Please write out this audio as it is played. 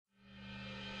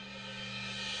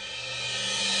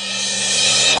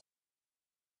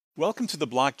Welcome to the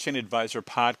Blockchain Advisor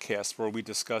podcast, where we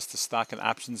discuss the stock and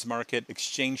options market,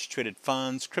 exchange-traded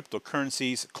funds,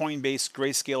 cryptocurrencies, Coinbase,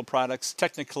 Grayscale products,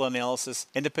 technical analysis,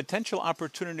 and the potential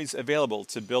opportunities available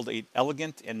to build an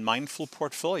elegant and mindful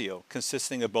portfolio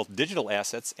consisting of both digital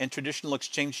assets and traditional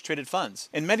exchange-traded funds.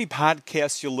 In many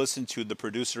podcasts you'll listen to, the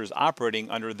producers operating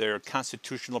under their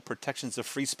constitutional protections of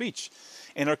free speech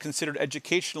and are considered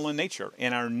educational in nature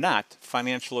and are not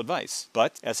financial advice.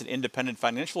 But as an independent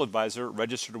financial advisor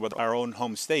registered with our own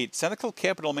home state, Senecal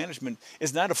Capital Management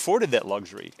is not afforded that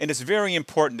luxury. And it's very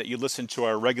important that you listen to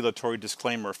our regulatory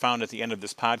disclaimer found at the end of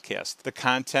this podcast. The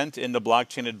content in the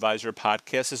Blockchain Advisor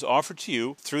podcast is offered to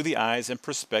you through the eyes and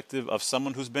perspective of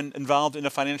someone who's been involved in the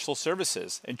financial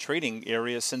services and trading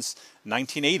area since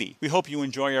 1980. We hope you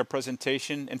enjoy our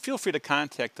presentation and feel free to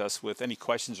contact us with any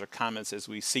questions or comments as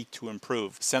we seek to improve.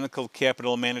 Senecal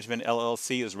Capital Management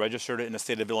LLC is registered in the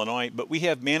state of Illinois, but we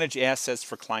have managed assets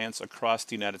for clients across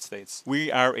the United States.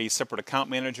 We are a separate account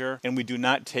manager, and we do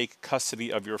not take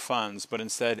custody of your funds, but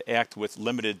instead act with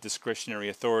limited discretionary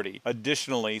authority.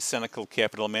 Additionally, Senecal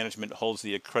Capital Management holds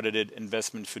the accredited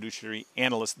investment fiduciary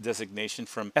analyst designation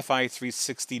from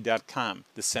FI360.com,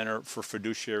 the Center for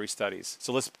Fiduciary Studies.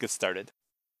 So let's get started.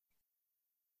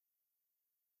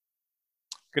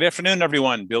 Good afternoon,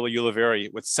 everyone. Bill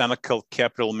Ulivari with Senecal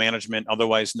Capital Management,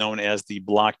 otherwise known as the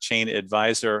Blockchain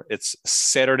Advisor. It's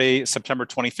Saturday, September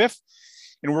 25th,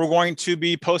 and we're going to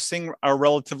be posting our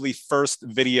relatively first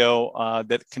video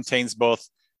that contains both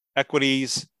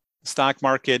equities, stock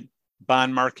market,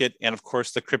 bond market, and of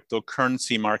course the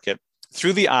cryptocurrency market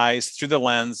through the eyes, through the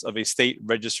lens of a state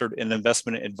registered and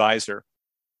investment advisor.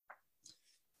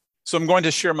 So I'm going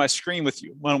to share my screen with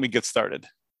you. Why don't we get started?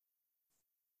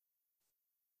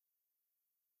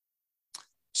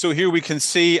 So here we can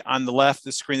see on the left,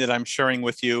 the screen that I'm sharing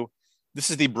with you, this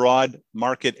is the broad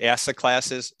market asset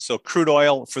classes. So crude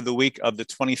oil for the week of the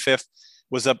 25th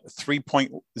was up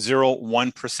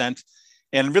 3.01%.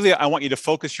 And really, I want you to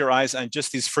focus your eyes on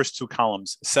just these first two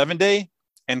columns, 7-day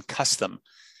and custom.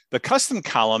 The custom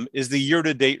column is the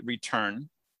year-to-date return.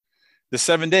 The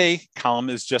 7-day column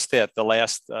is just that, the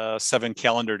last 7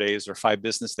 calendar days or 5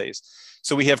 business days.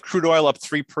 So we have crude oil up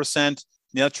 3%,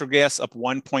 natural gas up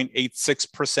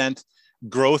 1.86%,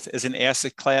 growth as an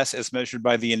asset class as measured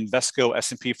by the Invesco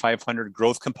S&P 500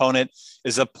 growth component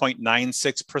is up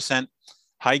 0.96%,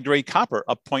 high-grade copper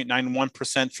up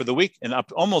 0.91% for the week and up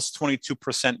almost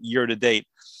 22% year-to-date.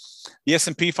 The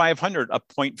S&P 500 up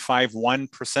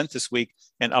 0.51% this week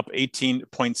and up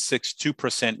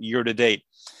 18.62% year-to-date.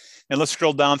 And let's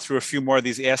scroll down through a few more of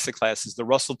these asset classes. The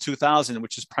Russell 2000,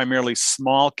 which is primarily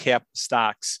small cap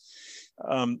stocks,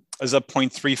 is up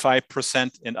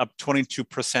 0.35% and up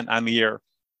 22% on the year.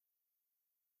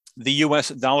 The US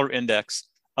dollar index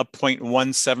up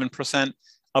 0.17%,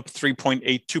 up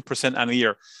 3.82% on the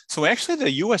year. So actually the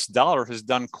US dollar has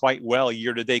done quite well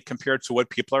year to date compared to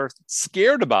what people are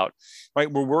scared about,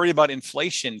 right? We're worried about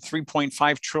inflation,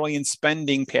 3.5 trillion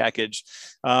spending package.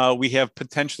 We have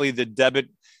potentially the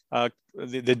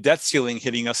the debt ceiling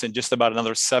hitting us in just about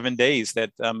another 7 days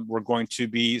that we're going to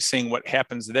be seeing what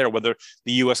happens there, whether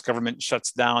the US government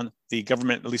shuts down the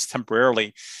government, at least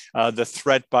temporarily, the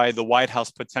threat by the White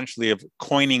House potentially of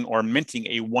coining or minting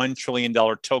a $1 trillion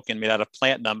token made out of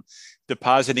platinum,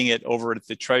 depositing it over at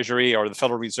the Treasury or the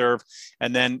Federal Reserve,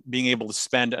 and then being able to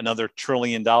spend another $1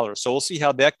 trillion. So we'll see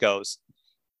how that goes.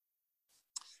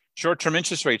 Short-term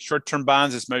interest rates, short-term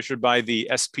bonds is measured by the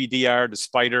SPDR, the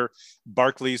SPDR,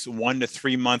 Barclays 1 to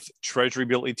 3 month Treasury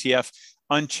bill ETF,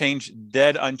 unchanged,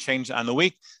 dead unchanged on the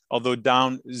week, although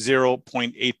down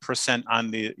 0.8%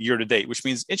 on the year to date, which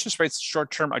means interest rates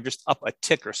short-term are just up a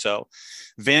tick or so.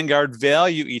 Vanguard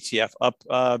Value ETF up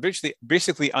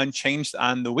basically unchanged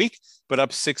on the week, but up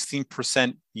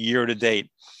 16% year to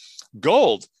date.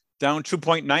 Gold down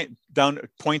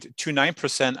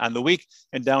 0.29% on the week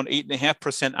and down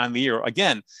 8.5% on the year.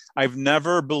 Again, I've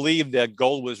never believed that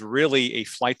gold was really a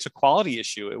flight to quality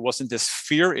issue. It wasn't this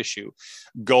fear issue.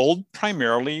 Gold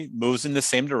primarily moves in the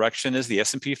same direction as the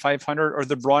S&P 500 or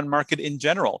the broad market in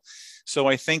general. So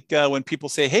I think when people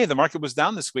say, hey, the market was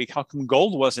down this week, how come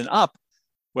gold wasn't up?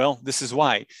 Well, this is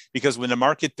why. Because when the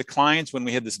market declines, when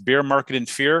we had this bear market in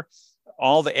fear,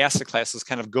 all the asset classes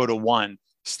kind of go to one.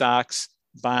 Stocks,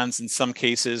 bonds, in some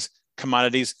cases,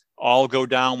 commodities all go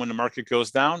down when the market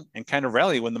goes down and kind of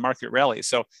rally when the market rallies.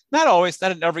 So not always,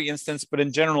 not in every instance, but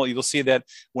in general, you'll see that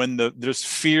when there's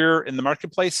fear in the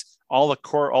marketplace, all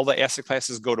the asset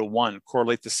classes go to one,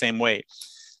 correlate the same way.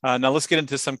 Now let's get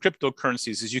into some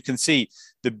cryptocurrencies. As you can see,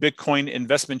 the Bitcoin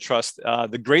Investment Trust,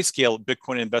 the Grayscale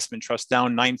Bitcoin Investment Trust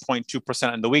down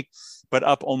 9.2% in the week, but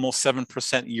up almost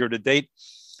 7% year to date.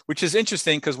 which is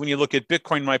interesting because when you look at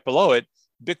Bitcoin right below it,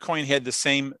 Bitcoin had the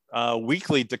same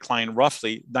weekly decline,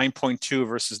 roughly 9.2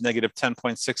 versus negative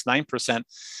 10.69%.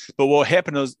 But what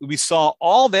happened was we saw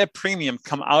all that premium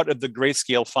come out of the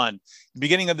Grayscale fund.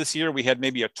 Beginning of this year, we had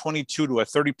maybe a 22 to a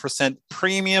 30%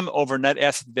 premium over net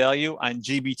asset value on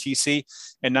GBTC.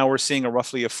 And now we're seeing a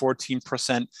roughly a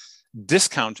 14%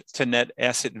 discount to net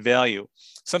asset value.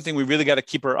 Something we really got to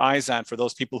keep our eyes on for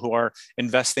those people who are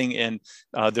investing in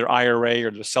their IRA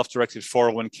or their self-directed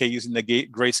 401k using the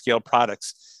Grayscale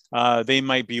products. They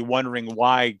might be wondering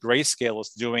why Grayscale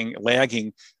is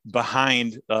lagging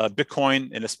behind Bitcoin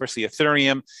and especially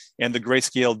Ethereum and the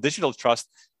Grayscale Digital Trust.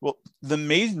 Well, the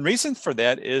main reason for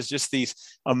that is just the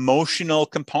emotional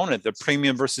component, the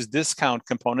premium versus discount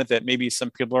component that maybe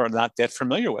some people are not that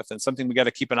familiar with, and something we got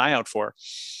to keep an eye out for.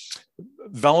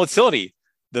 Volatility,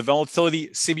 the volatility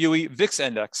CBOE VIX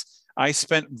index. I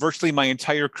spent virtually my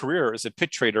entire career as a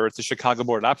pit trader at the Chicago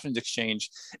Board Options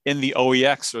Exchange in the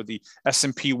OEX or the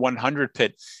S&P 100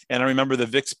 pit. And I remember the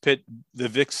VIX pit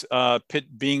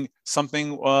being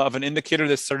something of an indicator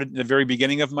that started in the very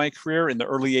beginning of my career in the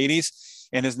early 80s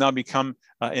and has now become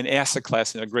an asset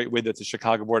class in a great way that the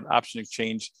Chicago Board Options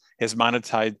Exchange has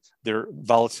monetized their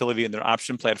volatility in their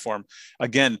option platform.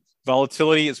 Again,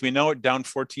 volatility, as we know it, down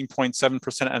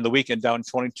 14.7% on the week and down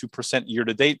 22% year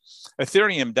to date.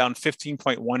 Ethereum down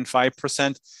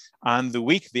 15.15% on the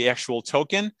week. The actual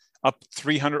token up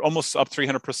almost up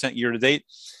 300% year to date.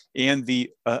 And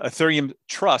the Ethereum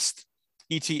Trust,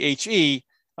 ETHE,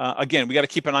 again, we got to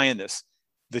keep an eye on this.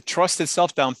 The trust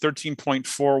itself down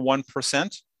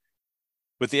 13.41%,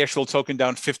 with the actual token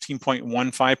down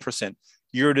 15.15%.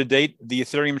 Year to date, the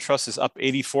Ethereum Trust is up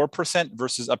 84%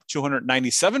 versus up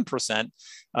 297%,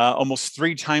 almost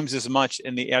 3 times as much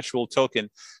in the actual token.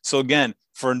 So again,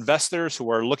 for investors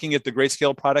who are looking at the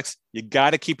Grayscale products, you got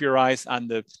to keep your eyes on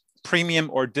the premium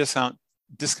or discount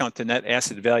to net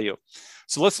asset value.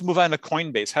 So let's move on to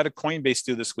Coinbase. How did Coinbase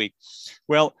do this week?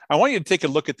 Well, I want you to take a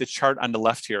look at the chart on the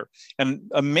left here and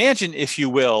imagine, if you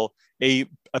will, a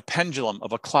pendulum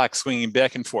of a clock swinging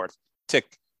back and forth.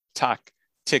 Tick, tock,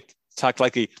 tick, tock,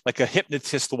 like a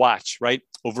hypnotist watch, right?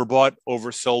 Overbought,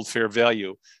 oversold, fair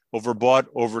value. Overbought,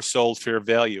 oversold, fair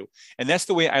value. And that's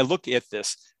the way I look at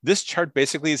this. This chart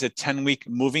basically is a 10-week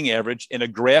moving average in a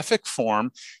graphic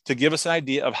form to give us an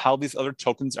idea of how these other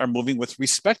tokens are moving with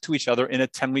respect to each other in a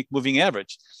 10-week moving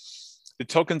average. The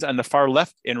tokens on the far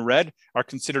left in red are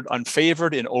considered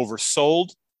unfavored and oversold.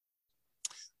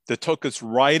 The tokens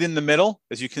right in the middle,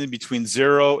 as you can see, between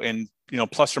 0 and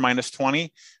plus or minus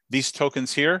 20, these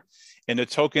tokens here, and the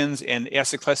tokens and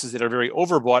asset classes that are very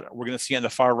overbought, we're going to see on the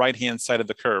far right-hand side of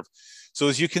the curve. So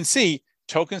as you can see,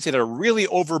 tokens that are really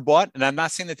overbought, and I'm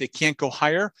not saying that they can't go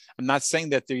higher. I'm not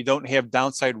saying that they don't have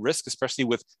downside risk, especially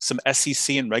with some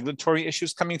SEC and regulatory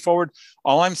issues coming forward.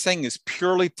 All I'm saying is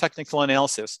purely technical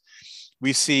analysis.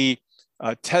 We see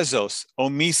Tezos,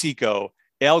 Omisico,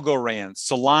 Algorand,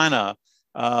 Solana,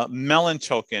 Melon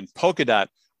token, Polkadot,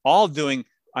 all doing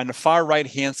on the far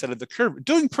right-hand side of the curve,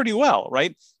 doing pretty well,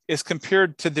 right? As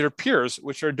compared to their peers,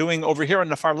 which are doing over here on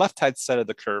the far left-hand side of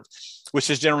the curve, which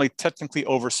is generally technically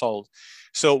oversold.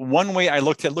 So one way I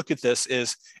look at this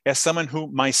is, as someone who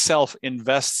myself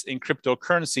invests in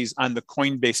cryptocurrencies on the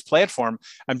Coinbase platform,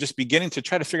 I'm just beginning to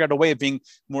try to figure out a way of being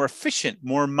more efficient,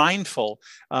 more mindful,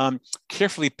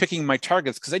 carefully picking my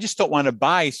targets, because I just don't want to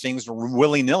buy things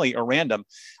willy-nilly or random.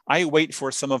 I wait for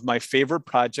some of my favorite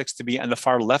projects to be on the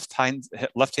far left-hand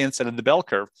side of the bell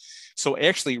curve. So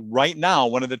actually right now,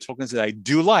 one of the tokens that I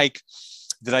do like,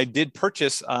 that I did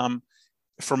purchase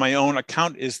for my own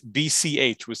account, is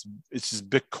BCH, which is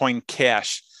Bitcoin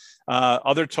Cash.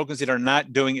 Other tokens that are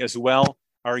not doing as well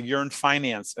are Yearn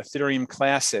Finance, Ethereum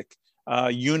Classic,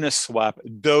 Uniswap,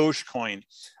 Dogecoin.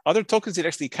 Other tokens that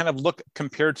actually kind of look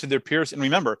compared to their peers. And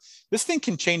remember, this thing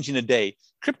can change in a day.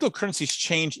 Cryptocurrencies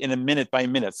change in a minute by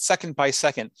minute, second by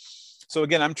second. So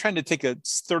again, I'm trying to take a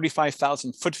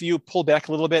 35,000 foot view, pull back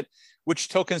a little bit. Which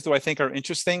tokens do I think are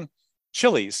interesting?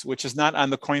 Chiliz, which is not on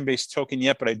the Coinbase token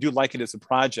yet, but I do like it as a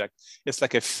project. It's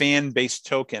like a fan-based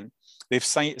token. They've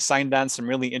signed on some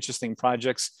really interesting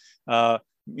projects.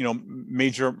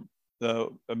 Major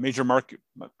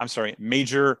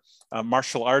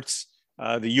martial arts,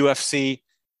 the UFC.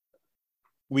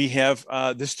 We have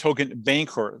this token,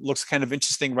 Bancor, looks kind of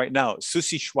interesting right now.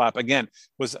 SushiSwap, again,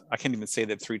 I can't even say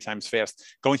that 3 times fast,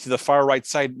 going to the far right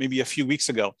side maybe a few weeks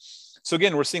ago. So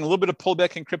again, we're seeing a little bit of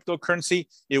pullback in cryptocurrency.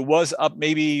 It was up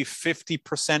maybe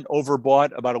 50% overbought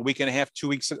about a week and a half, 2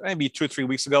 weeks, maybe 2 or 3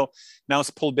 weeks ago. Now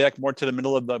it's pulled back more to the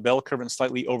middle of the bell curve and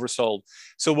slightly oversold.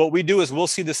 So what we do is we'll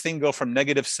see this thing go from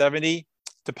negative 70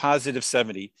 to positive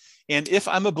 70. And if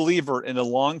I'm a believer in a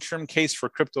long-term case for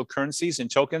cryptocurrencies and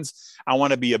tokens, I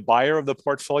want to be a buyer of the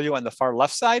portfolio on the far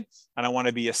left side, and I want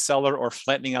to be a seller or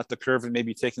flattening out the curve and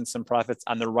maybe taking some profits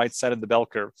on the right side of the bell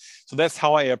curve. So that's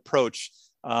how I approach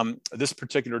this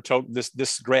particular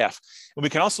this graph. And we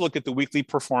can also look at the weekly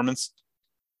performance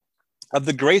of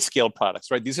the grayscale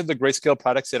products, right? These are the grayscale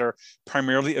products that are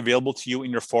primarily available to you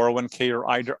in your 401k or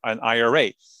an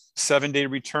IRA. 7-day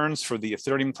returns for the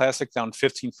Ethereum Classic down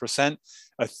 15%,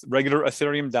 regular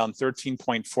Ethereum down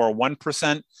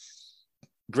 13.41%,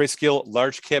 Grayscale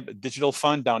Large Cap Digital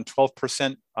Fund down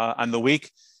 12% on the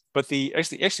week. But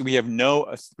actually we have no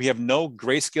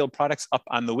grayscale products up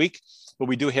on the week, but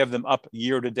we do have them up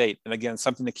year to date. And again,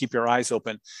 something to keep your eyes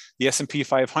open. The S&P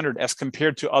 500, as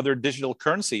compared to other digital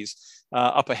currencies,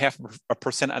 up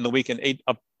 0.5% on the week and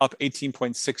up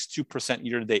 18.62%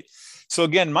 year to date. So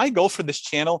again, my goal for this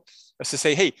channel is to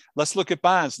say, hey, let's look at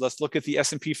bonds. Let's look at the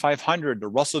S&P 500, the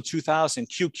Russell 2000,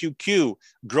 QQQ,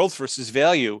 growth versus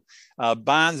value,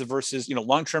 bonds versus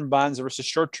long-term bonds versus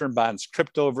short-term bonds,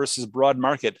 crypto versus broad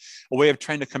market, a way of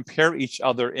trying to compare each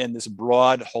other in this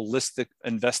broad, holistic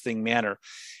investing manner.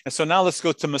 And so now let's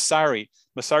go to Messari.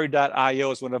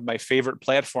 Messari.io is one of my favorite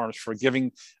platforms for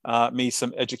giving me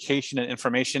some education and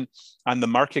information on the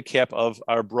market cap of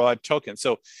our broad token.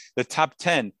 So the top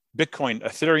 10, Bitcoin,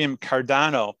 Ethereum,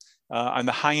 Cardano, on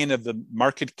the high end of the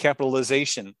market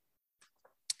capitalization,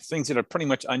 things that are pretty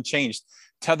much unchanged.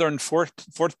 Tether in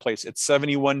fourth place at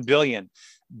 71 billion.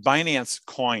 Binance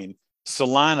Coin,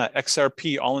 Solana,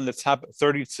 XRP, all in the top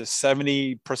 30 to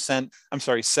 70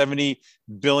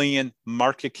 billion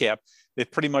market cap. They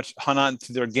pretty much hung on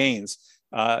to their gains.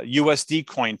 USD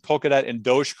Coin, Polkadot, and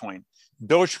Dogecoin.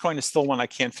 Dogecoin is still one I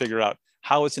can't figure out.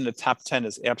 How it's in the top 10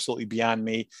 is absolutely beyond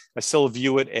me. I still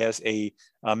view it as a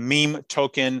meme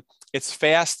token. It's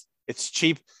fast, it's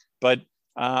cheap, but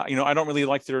I don't really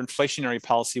like their inflationary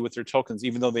policy with their tokens,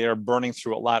 even though they are burning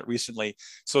through a lot recently.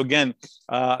 So again,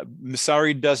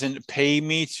 Messari doesn't pay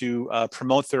me to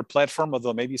promote their platform,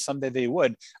 although maybe someday they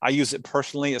would. I use it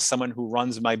personally as someone who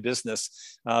runs my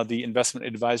business, the investment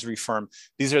advisory firm.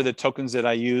 These are the tokens that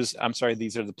I use.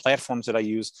 These are the platforms that I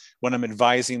use when I'm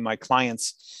advising my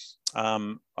clients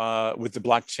with the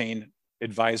Blockchain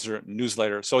Advisor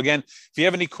newsletter. So again, if you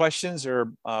have any questions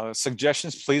or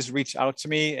suggestions, please reach out to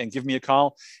me and give me a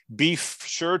call. Be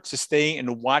sure to stay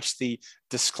and watch the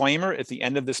disclaimer at the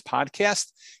end of this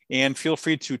podcast, and feel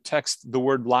free to text the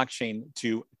word blockchain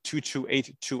to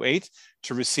 22828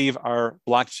 to receive our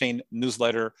blockchain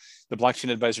newsletter, the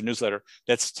Blockchain Advisor newsletter.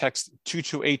 That's text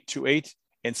 22828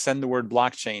 and send the word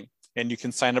blockchain. And you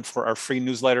can sign up for our free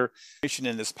newsletter.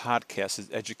 In this podcast is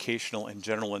educational and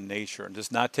general in nature and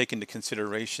does not take into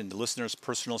consideration the listener's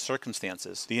personal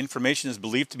circumstances. The information is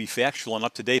believed to be factual and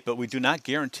up to date, but we do not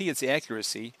guarantee its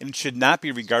accuracy, and it should not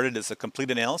be regarded as a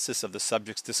complete analysis of the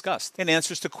subjects discussed. And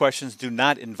answers to questions do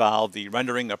not involve the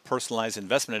rendering of personalized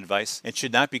investment advice and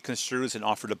should not be construed as an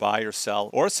offer to buy or sell,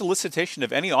 or a solicitation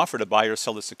of any offer to buy or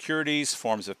sell the securities,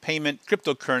 forms of payment,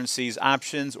 cryptocurrencies,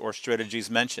 options, or strategies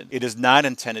mentioned. It is not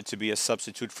intended to be a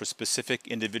substitute for specific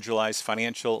individualized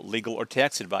financial, legal, or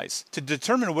tax advice. To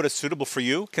determine what is suitable for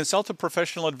you, consult a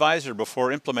professional advisor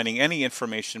before implementing any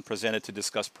information presented to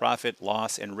discuss profit,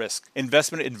 loss, and risk.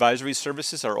 Investment advisory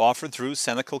services are offered through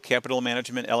Senecal Capital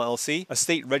Management LLC, a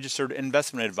state-registered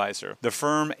investment advisor. The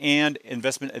firm and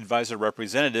investment advisor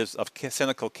representatives of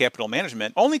Senecal Capital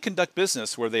Management only conduct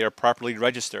business where they are properly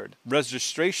registered.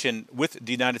 Registration with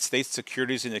the United States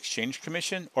Securities and Exchange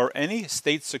Commission or any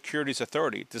state securities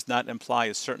authority does not imply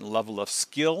a certain level of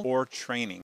skill or training.